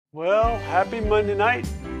Well, happy Monday night.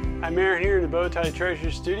 I'm Aaron here in the Bowtie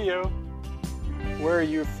Treasure Studio. Where are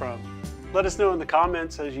you from? Let us know in the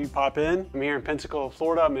comments as you pop in. I'm here in Pensacola,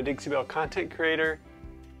 Florida. I'm a Dixie Belle content creator.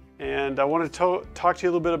 And I want to talk to you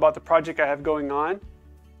a little bit about the project I have going on.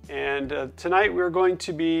 And tonight we're going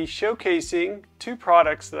to be showcasing two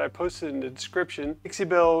products that I posted in the description. Dixie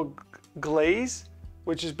Belle Glaze,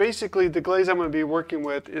 which is basically the glaze I'm going to be working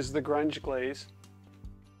with is the Grunge Glaze.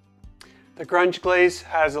 The Grunge Glaze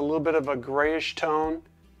has a little bit of a grayish tone.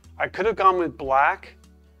 I could have gone with black,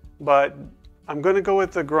 but I'm going to go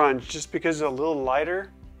with the Grunge just because it's a little lighter.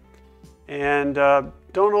 And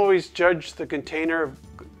don't always judge the container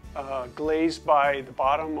of glaze by the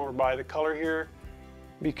bottom or by the color here.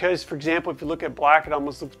 Because, for example, if you look at black, it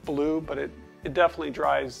almost looks blue, but it definitely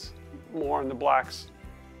dries more in the blacks.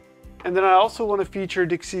 And then I also want to feature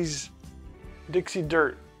Dixie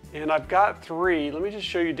Dirt. And I've got three. Let me just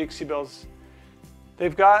show you Dixie Belle's.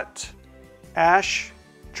 They've got ash,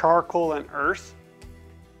 charcoal, and earth.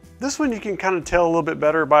 This one you can kind of tell a little bit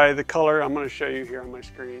better by the color I'm going to show you here on my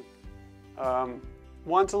screen.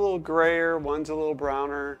 One's a little grayer, one's a little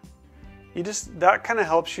browner. That kind of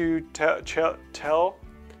helps you tell.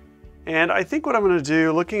 And I think what I'm going to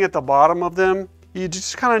do, looking at the bottom of them, you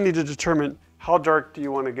just kind of need to determine how dark do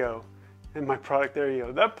you want to go. And my product, there you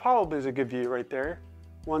go. That probably is a good view right there.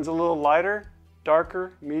 One's a little lighter,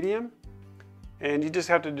 darker, medium, and you just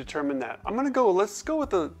have to determine that. Let's go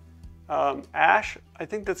with the ash. I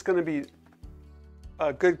think that's going to be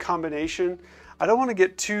a good combination. I don't want to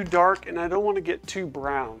get too dark and I don't want to get too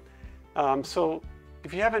brown. So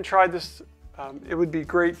if you haven't tried this, it would be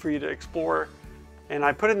great for you to explore. And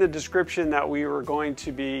I put in the description that we were going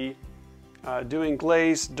to be doing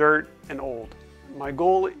glaze, dirt, and old. My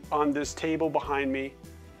goal on this table behind me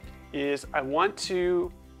is I want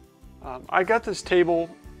to, I got this table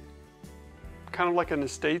kind of like an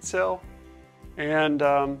estate sale, and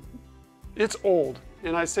it's old.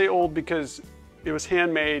 And I say old because it was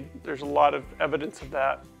handmade. There's a lot of evidence of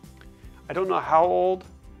that. I don't know how old.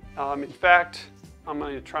 In fact, I'm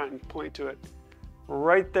going to try and point to it.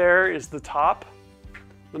 Right there is the top.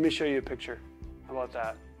 Let me show you a picture. How about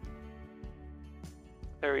that?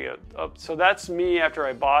 There we go. Oh, so that's me after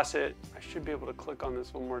I boss it. I should be able to click on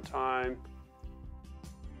this one more time.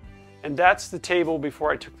 And that's the table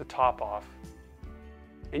before I took the top off.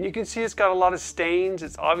 And you can see it's got a lot of stains.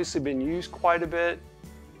 It's obviously been used quite a bit.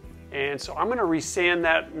 And so I'm going to resand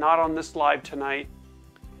that, not on this live tonight.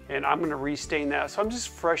 And I'm going to restain that. So I'm just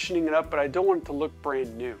freshening it up, but I don't want it to look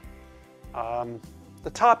brand new. The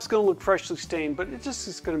top's going to look freshly stained, but it just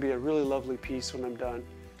is going to be a really lovely piece when I'm done.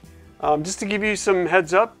 Just to give you some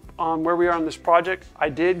heads up on where we are on this project, I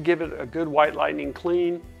did give it a good white lightning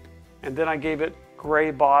clean, and then I gave it gray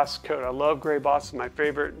boss coat. I love gray boss, it's my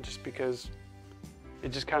favorite just because it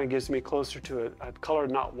just kind of gives me closer to a color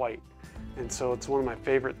not white. And so it's one of my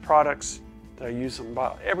favorite products that I use on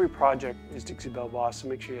about every project is Dixie Belle Boss, so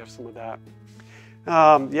make sure you have some of that.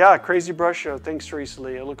 Yeah, crazy brush show. Thanks, Teresa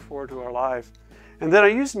Lee. I look forward to our live. And then I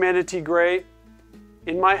used Manatee Gray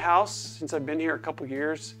in my house since I've been here a couple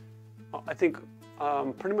years. I think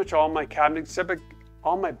pretty much all my cabinets, except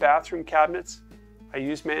all my bathroom cabinets, I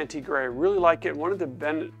use Manatee Gray. I really like it. One of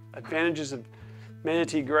the advantages of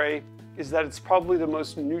Manatee Gray is that it's probably the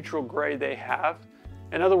most neutral gray they have.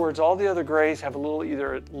 In other words, all the other grays have a little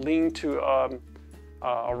either lean to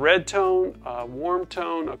a red tone, a warm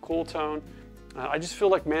tone, a cool tone. I just feel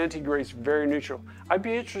like Manatee Gray is very neutral. I'd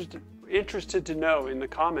be interested to know in the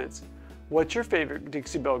comments what your favorite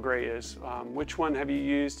Dixie Belle Gray is. Which one have you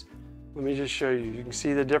used? Let me just show you. You can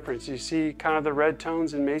see the difference. You see kind of the red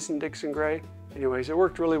tones in Mason-Dixon Gray. Anyways, it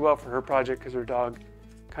worked really well for her project because her dog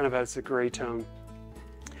kind of has the gray tone.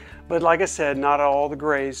 But like I said, not all the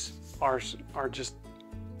grays are just,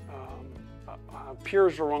 pure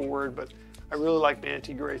is the wrong word, but I really like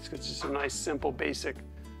Manatee Grays because it's just a nice, simple, basic,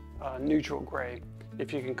 neutral gray,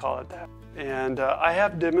 if you can call it that. And I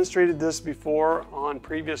have demonstrated this before on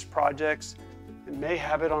previous projects and may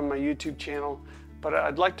have it on my YouTube channel. But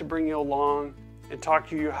I'd like to bring you along and talk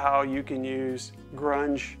to you how you can use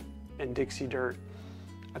Grunge and Dixie Dirt.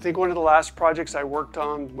 I think one of the last projects I worked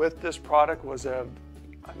on with this product was a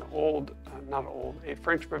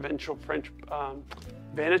French provincial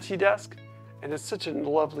vanity desk. And it's such a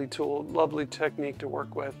lovely tool, lovely technique to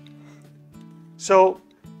work with. So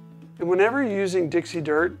whenever you're using Dixie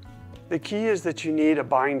Dirt, the key is that you need a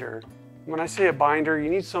binder. When I say a binder,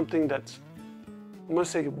 you need something that's, I'm going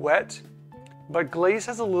to say wet, but glaze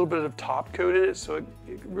has a little bit of top coat in it, so it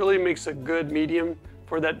really makes a good medium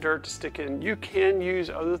for that dirt to stick in. You can use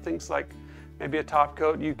other things like maybe a top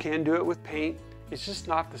coat. You can do it with paint. It's just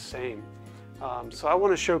not the same. So I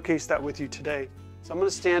want to showcase that with you today. So I'm going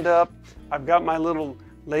to stand up. I've got my little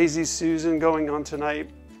Lazy Susan going on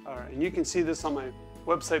tonight. And you can see this on my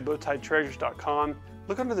website, bowtietreasures.com.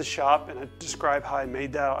 Look under the shop and I describe how I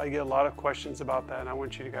made that. I get a lot of questions about that and I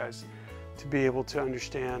want you guys to be able to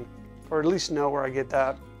understand, or at least know where I get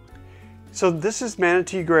that. So this is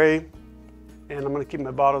Manatee Gray, and I'm going to keep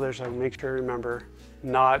my bottle there so I can make sure I remember,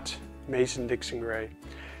 not Mason-Dixon Gray.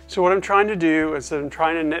 So what I'm trying to do is that I'm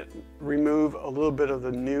trying to remove a little bit of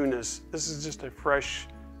the newness. This is just a fresh,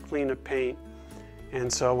 clean of paint.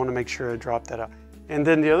 And so I want to make sure I drop that out. And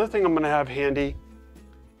then the other thing I'm going to have handy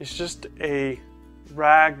is just a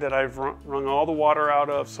rag that I've wrung all the water out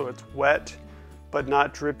of so it's wet, but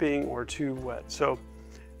not dripping or too wet. So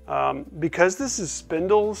because this is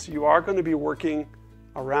spindles, you are going to be working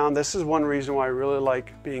around. This is one reason why I really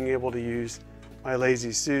like being able to use my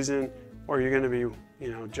Lazy Susan, or you're going to be,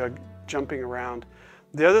 jumping around.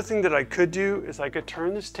 The other thing that I could do is I could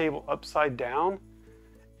turn this table upside down,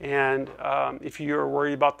 and if you're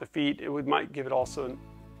worried about the feet, it might give it also.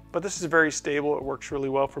 But this is very stable. It works really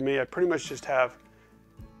well for me. I pretty much just have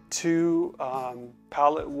two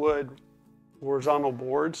pallet wood horizontal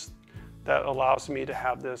boards that allows me to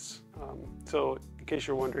have this. So in case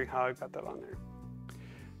you're wondering how I got that on there.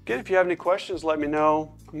 Again, if you have any questions, let me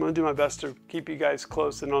know. I'm going to do my best to keep you guys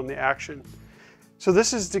close and on the action. So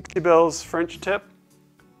this is Dixie Belle's French tip,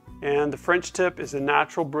 and the French tip is a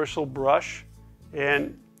natural bristle brush,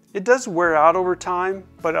 and it does wear out over time,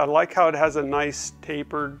 but I like how it has a nice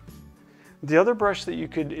tapered. The other brush that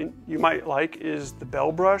you might like is the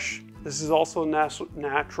Belle brush. This is also a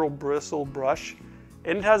natural bristle brush,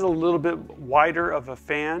 and it has a little bit wider of a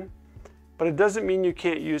fan, but it doesn't mean you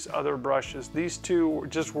can't use other brushes. These two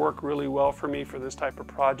just work really well for me for this type of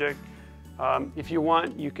project. If you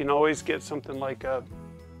want, you can always get something like a,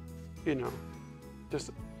 just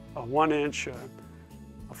a 1 inch,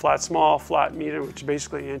 a flat small, flat medium, which is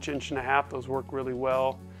basically an inch and a half. Those work really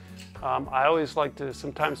well. I always like to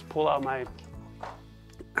sometimes pull out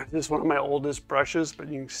this is one of my oldest brushes, but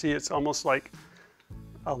you can see it's almost like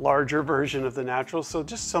a larger version of the natural. So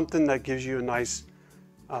just something that gives you a nice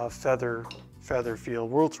feather feel.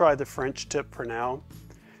 We'll try the French tip for now.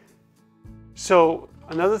 So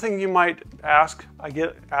another thing you might ask, I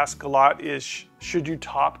get asked a lot, is should you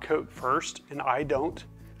top coat first? And I don't.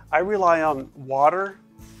 I rely on water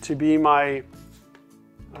to be my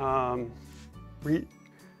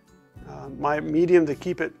my medium to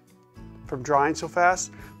keep it from drying so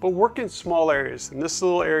fast, but work in small areas. In this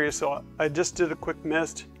little area, so I just did a quick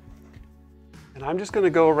mist, and I'm just going to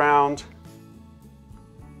go around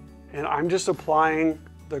and I'm just applying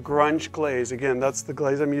the Grunge Glaze. Again, that's the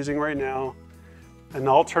glaze I'm using right now. An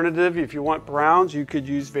alternative, if you want browns, you could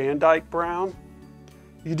use Van Dyke brown.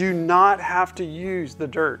 You do not have to use the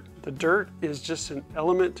dirt. The dirt is just an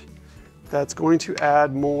element that's going to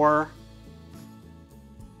add more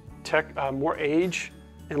age,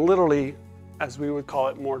 and literally, as we would call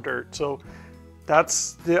it, more dirt. So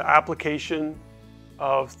that's the application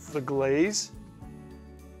of the glaze.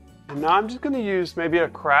 And now I'm just going to use maybe a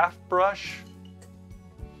craft brush.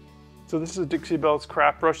 So this is Dixie Belle's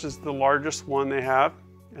craft brush. This is the largest one they have.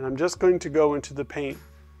 And I'm just going to go into the paint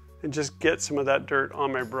and just get some of that dirt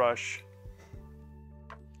on my brush.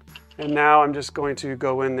 And now I'm just going to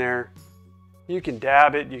go in there. You can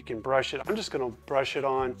dab it, you can brush it. I'm just going to brush it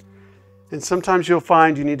on. And sometimes you'll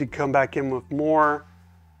find you need to come back in with more.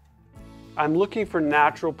 I'm looking for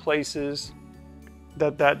natural places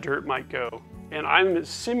that dirt might go. And I'm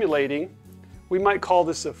simulating, we might call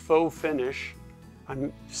this a faux finish.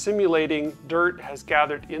 I'm simulating dirt has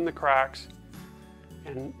gathered in the cracks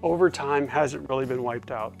and over time hasn't really been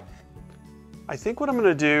wiped out. I think what I'm going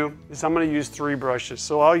to do is I'm going to use 3 brushes.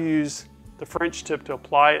 So I'll use the French tip to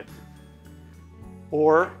apply it,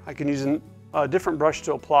 or I can use a different brush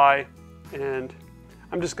to apply, and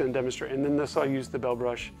I'm just going to demonstrate. And then this I'll use the Belle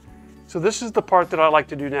brush. So this is the part that I like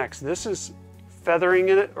to do next. This is feathering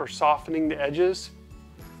in it or softening the edges.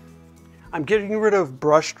 I'm getting rid of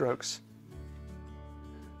brush strokes.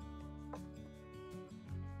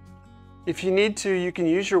 If you need to, you can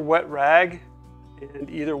use your wet rag and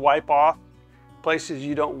either wipe off places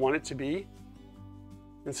you don't want it to be.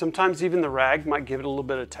 And sometimes even the rag might give it a little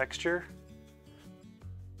bit of texture.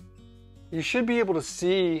 You should be able to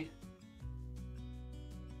see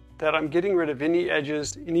that I'm getting rid of any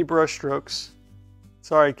edges, any brush strokes.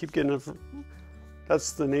 Sorry, I keep getting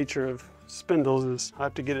that's the nature of spindles, is I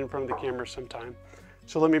have to get in front of the camera sometime.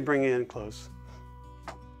 So let me bring it in close.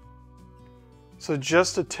 So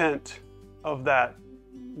just a tint of that,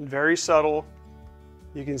 very subtle.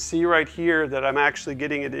 You can see right here that I'm actually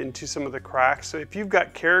getting it into some of the cracks. So if you've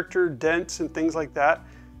got character, dents, and things like that,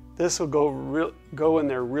 this will go in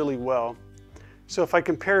there really well. So if I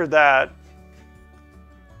compare that,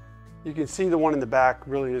 you can see the one in the back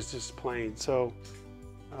really is just plain. So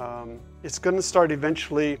it's going to start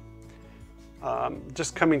eventually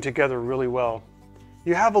just coming together really well.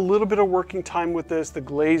 You have a little bit of working time with this. The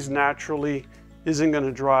glaze naturally isn't going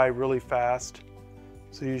to dry really fast.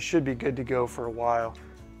 So you should be good to go for a while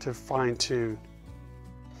to fine tune.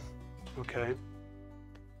 Okay.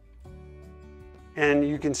 And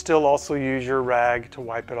you can still also use your rag to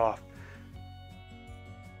wipe it off.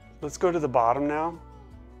 Let's go to the bottom now.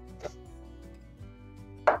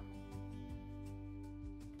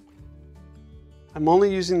 I'm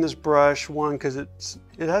only using this brush, one, because it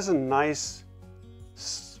has a nice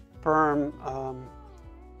firm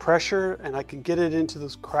pressure, and I can get it into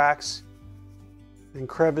those cracks and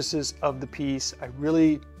crevices of the piece. I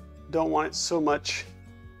really don't want it so much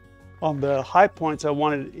on the high points. I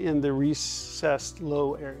want it in the recessed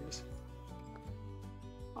low areas.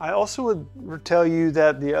 I also would tell you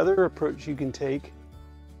that the other approach you can take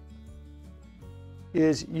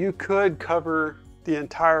is you could cover the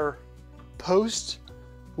entire post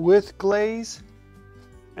with glaze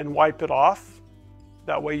and wipe it off.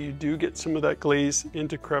 That way you do get some of that glaze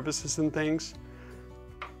into crevices and things.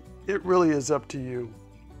 It really is up to you.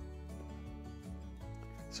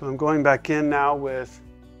 So I'm going back in now with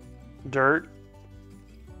dirt.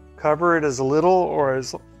 Cover it as little or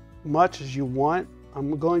as much as you want.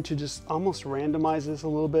 I'm going to just almost randomize this a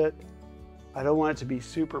little bit. I don't want it to be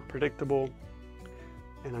super predictable.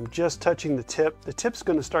 And I'm just touching the tip. The tip's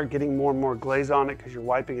going to start getting more and more glaze on it because you're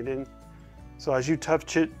wiping it in. So as you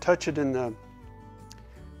touch it in the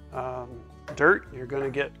dirt, you're going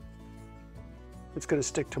to get, it's going to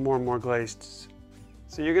stick to more and more glaze.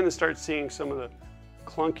 So you're going to start seeing some of the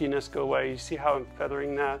clunkiness go away. You see how I'm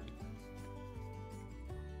feathering that?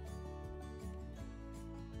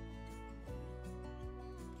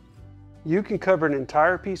 You can cover an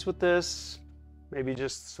entire piece with this, maybe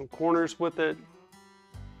just some corners with it.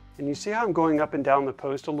 And you see how I'm going up and down the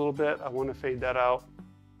post a little bit? I want to fade that out.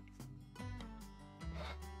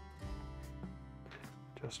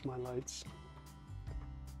 Adjust my lights.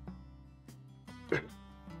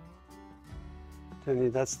 Tell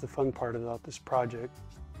you, that's the fun part about this project.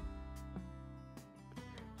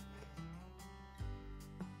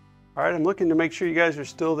 All right, I'm looking to make sure you guys are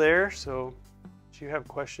still there. So if you have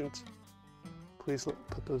questions, please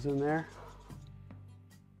put those in there.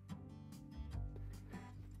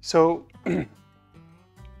 So you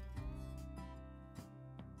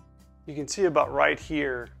can see about right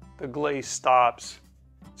here, the glaze stops.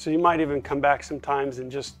 So you might even come back sometimes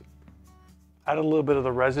and just add a little bit of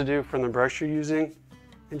the residue from the brush you're using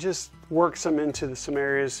and just work some into some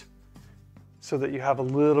areas so that you have a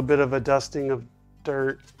little bit of a dusting of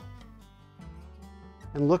dirt.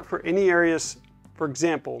 And look for any areas, for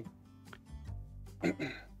example, let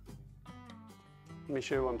me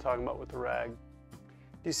show you what I'm talking about with the rag.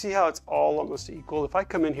 Do you see how it's all almost equal? If I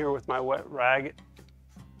come in here with my wet rag,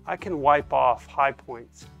 I can wipe off high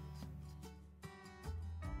points.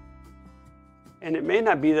 And it may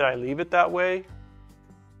not be that I leave it that way,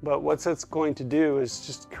 but what that's going to do is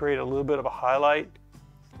just create a little bit of a highlight.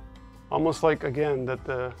 Almost like, again, that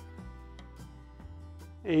the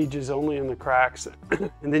age is only in the cracks.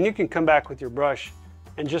 And then you can come back with your brush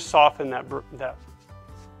and just soften that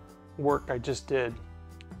work I just did.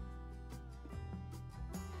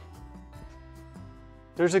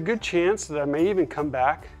 There's a good chance that I may even come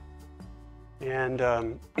back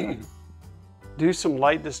and do some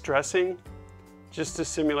light distressing just to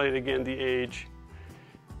simulate again the age.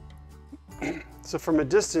 So from a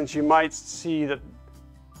distance you might see that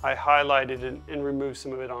I highlighted and removed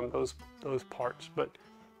some of it on those parts. But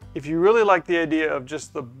if you really like the idea of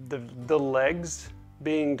just the legs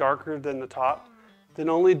being darker than the top, then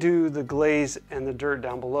only do the glaze and the dirt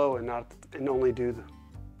down below and only do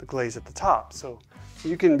the glaze at the top. So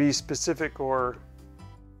you can be specific, or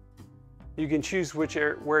you can choose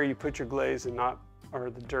where you put your glaze and or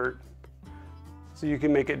the dirt. So you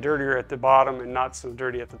can make it dirtier at the bottom and not so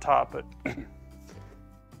dirty at the top. But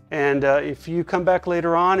and if you come back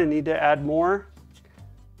later on and need to add more,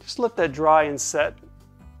 just let that dry and set.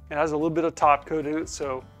 It has a little bit of top coat in it,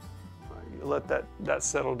 so you let that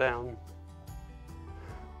settle down.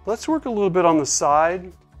 Let's work a little bit on the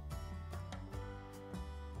side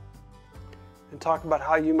and talk about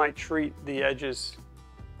how you might treat the edges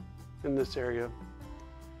in this area.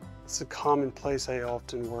 It's a common place I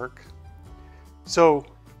often work. So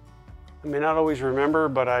I may not always remember,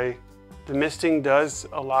 but the misting does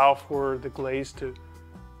allow for the glaze to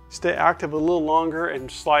stay active a little longer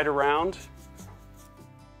and slide around.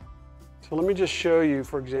 So let me just show you,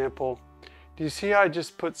 for example, do you see how I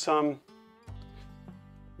just put some,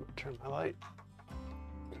 turn my light.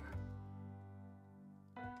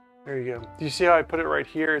 There you go. Do you see how I put it right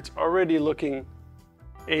here? It's already looking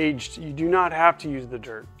aged. You do not have to use the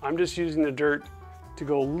dirt. I'm just using the dirt to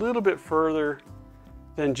go a little bit further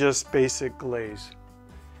than just basic glaze.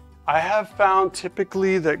 I have found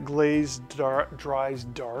typically that glaze dries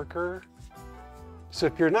darker. So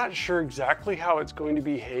if you're not sure exactly how it's going to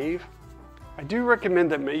behave, I do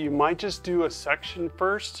recommend that you might just do a section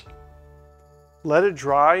first, let it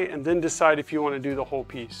dry, and then decide if you want to do the whole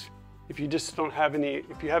piece. If you just don't have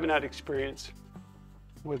if you haven't had experience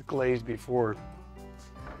with glaze before.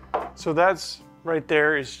 So that's right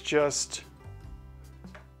there is just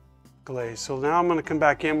glaze. So now I'm going to come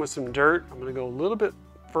back in with some dirt. I'm going to go a little bit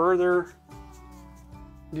further.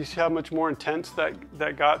 Do you see how much more intense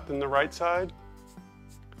that got than the right side?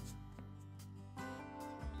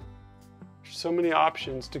 There's so many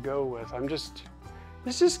options to go with.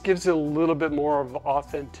 This just gives it a little bit more of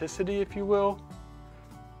authenticity, if you will.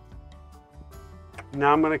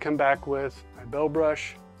 Now I'm going to come back with my Belle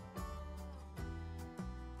brush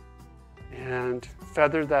and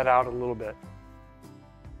feather that out a little bit.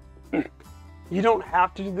 You don't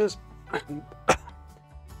have to do this,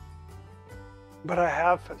 but I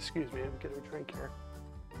have, excuse me, I'm getting a drink here.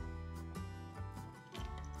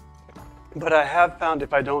 But I have found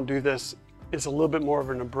if I don't do this, it's a little bit more of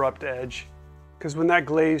an abrupt edge, because when that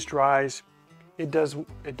glaze dries, it does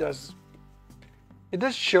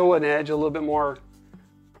show an edge a little bit more.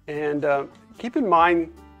 And keep in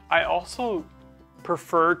mind, I also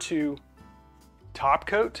prefer to top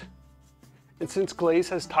coat. And since glaze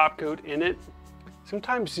has top coat in it,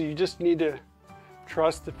 sometimes you just need to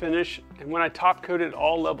trust the finish. And when I top coat it, it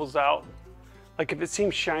all levels out. Like if it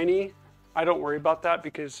seems shiny, I don't worry about that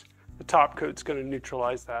because the top coat's going to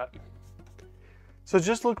neutralize that. So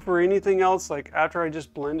just look for anything else, like after I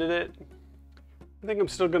just blended it, I think I'm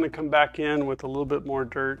still going to come back in with a little bit more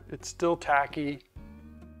dirt. It's still tacky.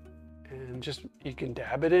 And just, you can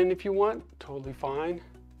dab it in if you want, totally fine.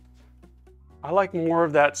 I like more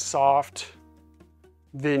of that soft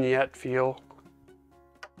vignette feel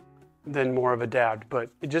than more of a dab, but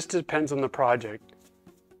it just depends on the project.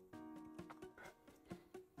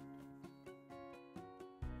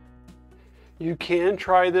 You can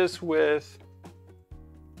try this with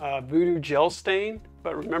Voodoo Gel Stain,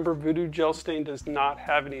 but remember Voodoo Gel Stain does not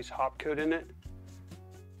have any top coat in it,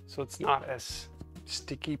 so it's not as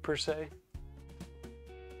sticky per se.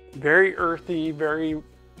 Very earthy, very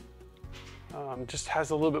just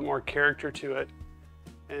has a little bit more character to it.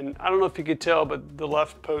 And I don't know if you could tell, but the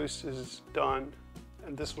left post is done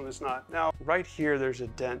and this one is not. Now right here there's a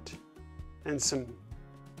dent and it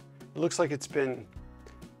looks like it's been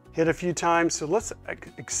hit a few times, so let's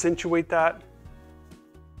accentuate that.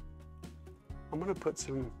 I'm gonna put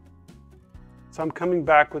so I'm coming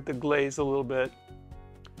back with the glaze a little bit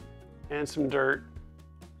and some dirt,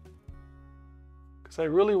 because I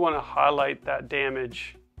really want to highlight that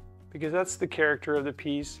damage because that's the character of the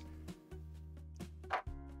piece.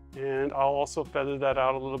 And I'll also feather that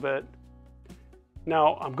out a little bit.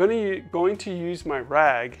 Now I'm going to use my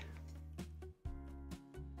rag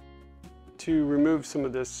to remove some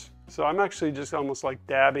of this. So I'm actually just almost like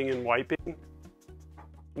dabbing and wiping.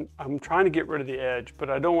 I'm trying to get rid of the edge, but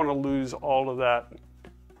I don't want to lose all of that.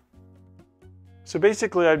 So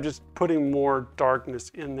basically I'm just putting more darkness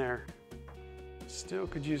in there. Still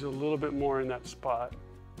could use a little bit more in that spot.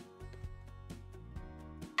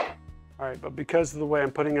 All right, but because of the way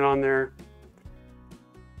I'm putting it on there,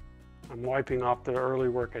 I'm wiping off the early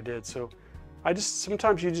work I did. So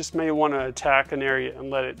sometimes you just may want to attack an area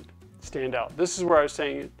and let it stand out. This is where I was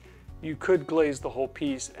saying you could glaze the whole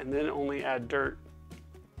piece and then only add dirt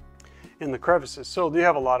in the crevices. So you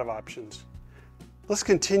have a lot of options. Let's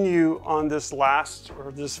continue on this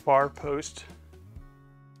this far post.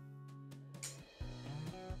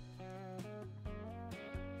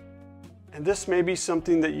 And this may be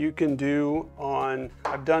something that you can do on,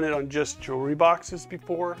 I've done it on just jewelry boxes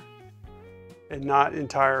before and not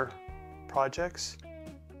entire projects.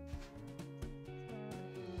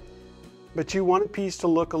 But you want a piece to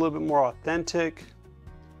look a little bit more authentic,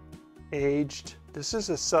 aged. This is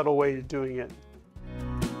a subtle way of doing it.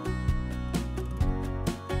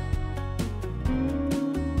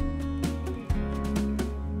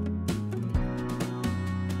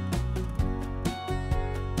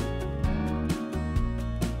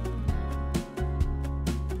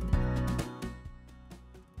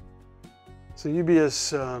 So you be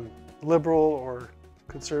as liberal or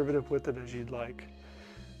conservative with it as you'd like.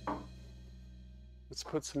 Let's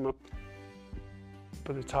put some up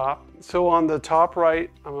at the top. So on the top right,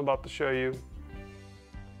 I'm about to show you,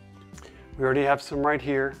 we already have some right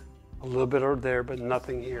here, a little bit over there, but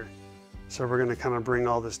nothing here. So we're gonna kind of bring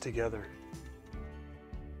all this together.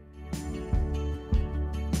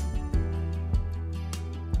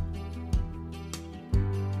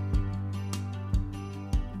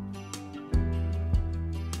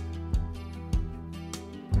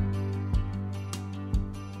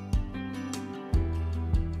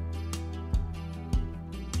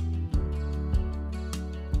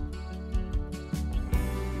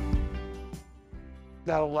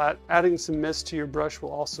 Adding some mist to your brush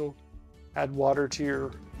will also add water to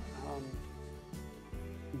your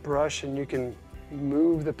brush, and you can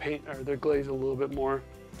move the paint or the glaze a little bit more.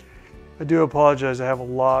 I do apologize, I have a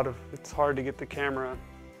lot of, it's hard to get the camera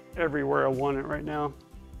everywhere I want it right now.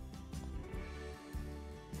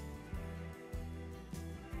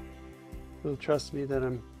 So trust me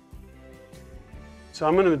that So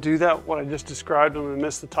I'm gonna do that, what I just described. I'm gonna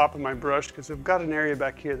mist the top of my brush because I've got an area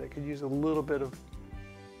back here that could use a little bit of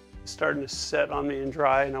starting to set on me and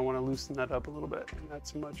dry, and I want to loosen that up a little bit, and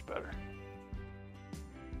that's much better.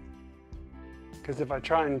 Because if I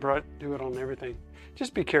try and do it on everything,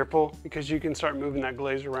 just be careful because you can start moving that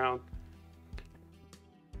glaze around.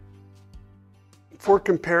 For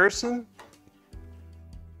comparison,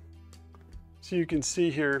 so you can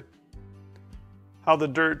see here how the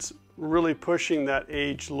dirt's really pushing that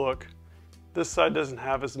aged look. This side doesn't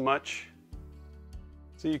have as much,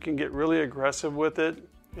 so you can get really aggressive with it.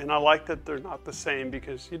 And I like that they're not the same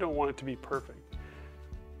because you don't want it to be perfect.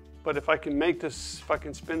 But if I can make this, if I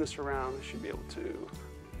can spin this around, I should be able to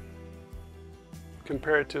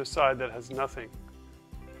compare it to a side that has nothing.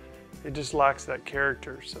 It just lacks that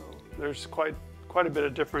character, so there's quite a bit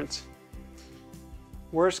of difference.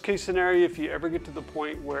 Worst case scenario, if you ever get to the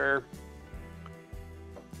point where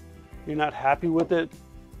you're not happy with it,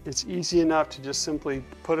 it's easy enough to just simply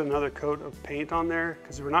put another coat of paint on there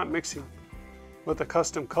because we're not mixing with a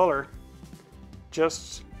custom color.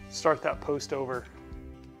 Just start that post over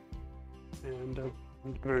and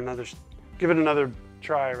give it another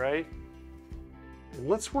try, right? And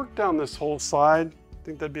let's work down this whole side. I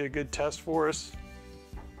think that'd be a good test for us.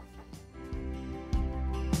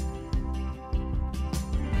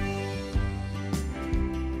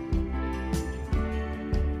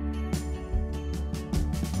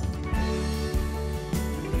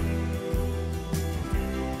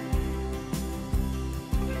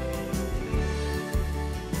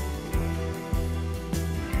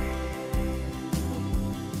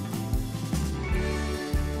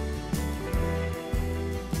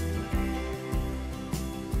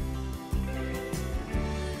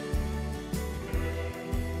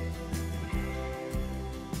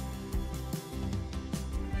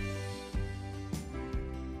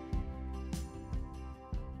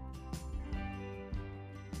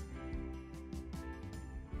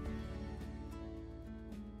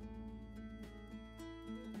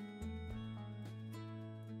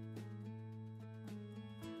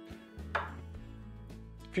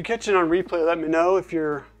 If you're catching on replay, let me know. If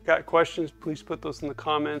you've got questions, please put those in the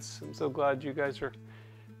comments. I'm so glad you guys are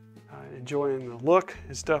enjoying the look.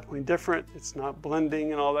 It's definitely different. It's not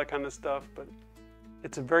blending and all that kind of stuff, but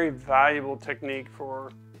it's a very valuable technique for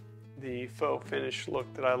the faux finish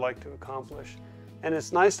look that I like to accomplish. And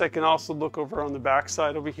it's nice, I can also look over on the back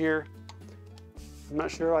side over here. I'm not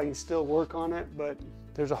sure I can still work on it, but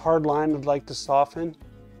there's a hard line I'd like to soften.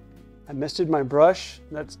 I misted my brush,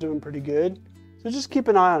 that's doing pretty good. So just keep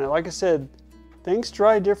an eye on it. Like I said, things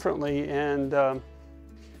dry differently, and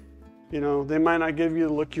you know, they might not give you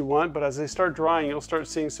the look you want, but as they start drying, you'll start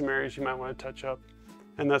seeing some areas you might want to touch up,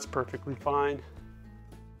 and that's perfectly fine.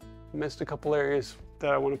 Missed a couple areas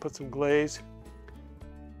that I want to put some glaze,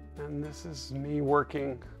 and this is me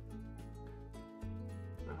working.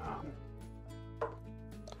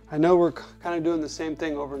 I know we're kind of doing the same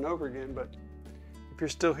thing over and over again, but if you're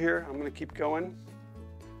still here, I'm going to keep going.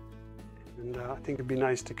 And I think it'd be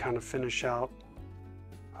nice to kind of finish out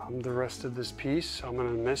the rest of this piece. So I'm going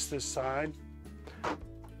to mist this side,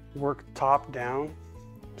 work top down.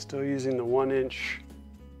 I'm still using the 1-inch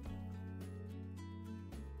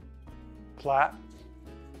flat.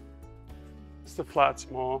 It's the flat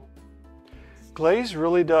small. Glaze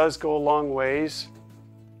really does go a long ways.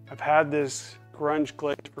 I've had this Grunge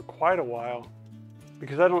Glaze for quite a while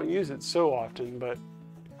because I don't use it so often, but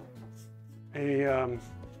a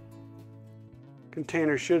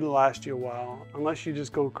container should last you a while, unless you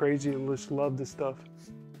just go crazy and just love the stuff.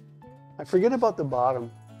 I forget about the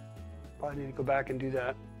bottom. Probably need to go back and do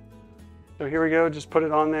that. So here we go, just put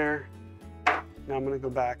it on there. Now I'm gonna go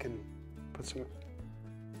back and put some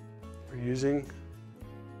We're using,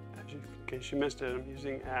 in case you missed it, I'm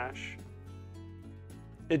using ash.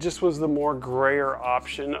 It just was the more grayer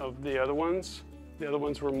option of the other ones. The other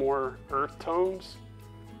ones were more earth tones,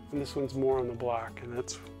 and this one's more on the black, and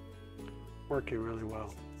that's working really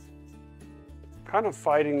well. Kind of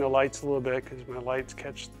fighting the lights a little bit because my lights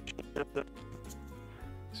catch the...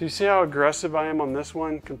 So you see how aggressive I am on this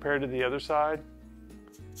one compared to the other side?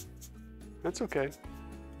 That's okay.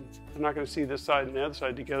 I'm not going to see this side and the other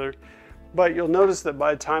side together, but you'll notice that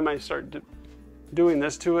by the time I start doing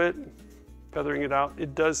this to it, feathering it out,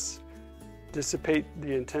 it does dissipate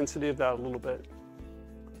the intensity of that a little bit.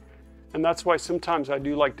 And that's why sometimes I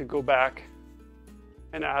do like to go back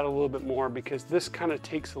and add a little bit more, because this kind of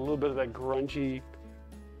takes a little bit of that grungy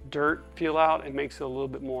dirt feel out and makes it a little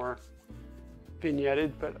bit more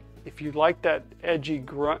vignetted. But if you like that edgy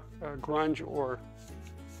grunge or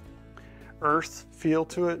earth feel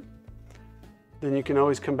to it, then you can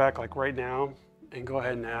always come back like right now and go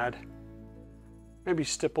ahead and add, maybe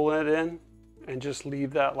stipple it in and just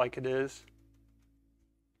leave that like it is.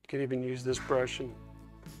 You can even use this brush, and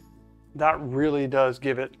that really does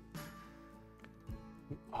give it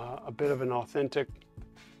a bit of an authentic,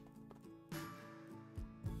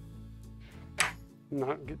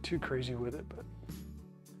 not get too crazy with it, but,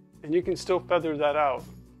 and you can still feather that out.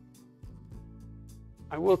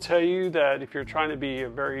 I will tell you that if you're trying to be a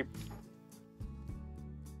very,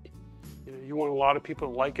 you want a lot of people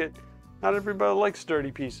to like it, not everybody likes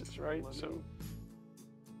dirty pieces, right? So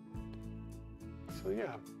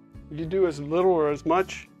yeah, you do as little or as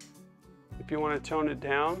much. If you want to tone it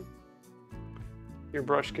down, your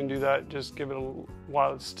brush can do that. Just give it a,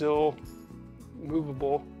 while it's still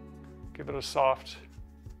movable, give it a soften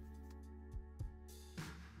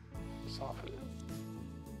it.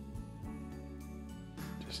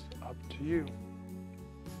 Just up to you.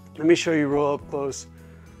 Let me show you real up close.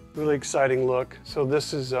 Really exciting look. So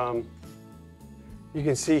this is, you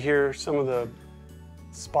can see here some of the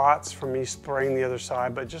spots from me spraying the other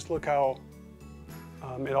side, but just look how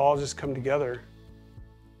it all just come together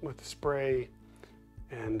with the spray,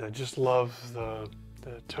 and I just love the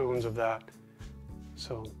tones of that.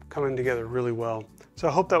 So coming together really well. So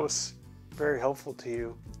I hope that was very helpful to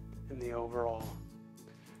you in the overall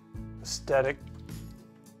aesthetic.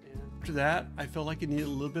 After that, I felt like it needed a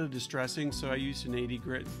little bit of distressing, so I used an 80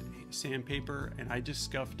 grit sandpaper and I just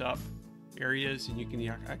scuffed up areas, and you can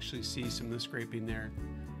actually see some of the scraping there.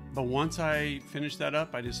 But once I finished that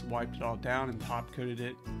up, I just wiped it all down and top coated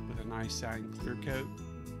it with a nice satin clear coat.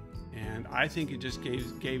 And I think it just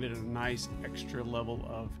gave it a nice extra level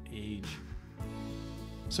of age.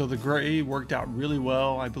 So the gray worked out really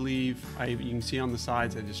well, I believe. You can see on the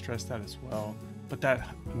sides, I distressed that as well. But that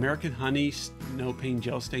American Honey No Pain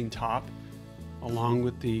Gel Stain top, along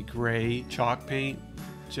with the gray chalk paint,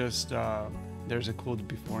 just there's a cool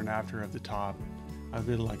before and after of the top. I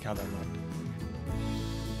really like how that looked.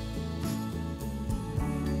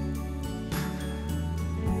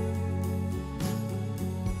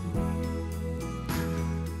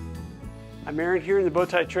 I'm Aaron here in the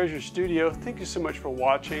Bowtie Treasure Studio. Thank you so much for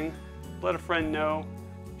watching. Let a friend know,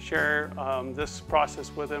 share this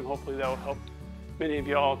process with them. Hopefully that will help many of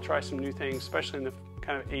y'all try some new things, especially in the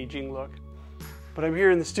kind of aging look. But I'm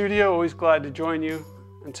here in the studio, always glad to join you.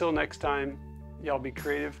 Until next time, y'all be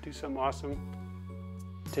creative, do something awesome.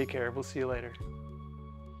 Take care, we'll see you later.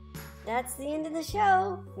 That's the end of the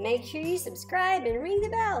show. Make sure you subscribe and ring the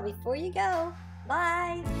bell before you go.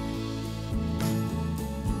 Bye.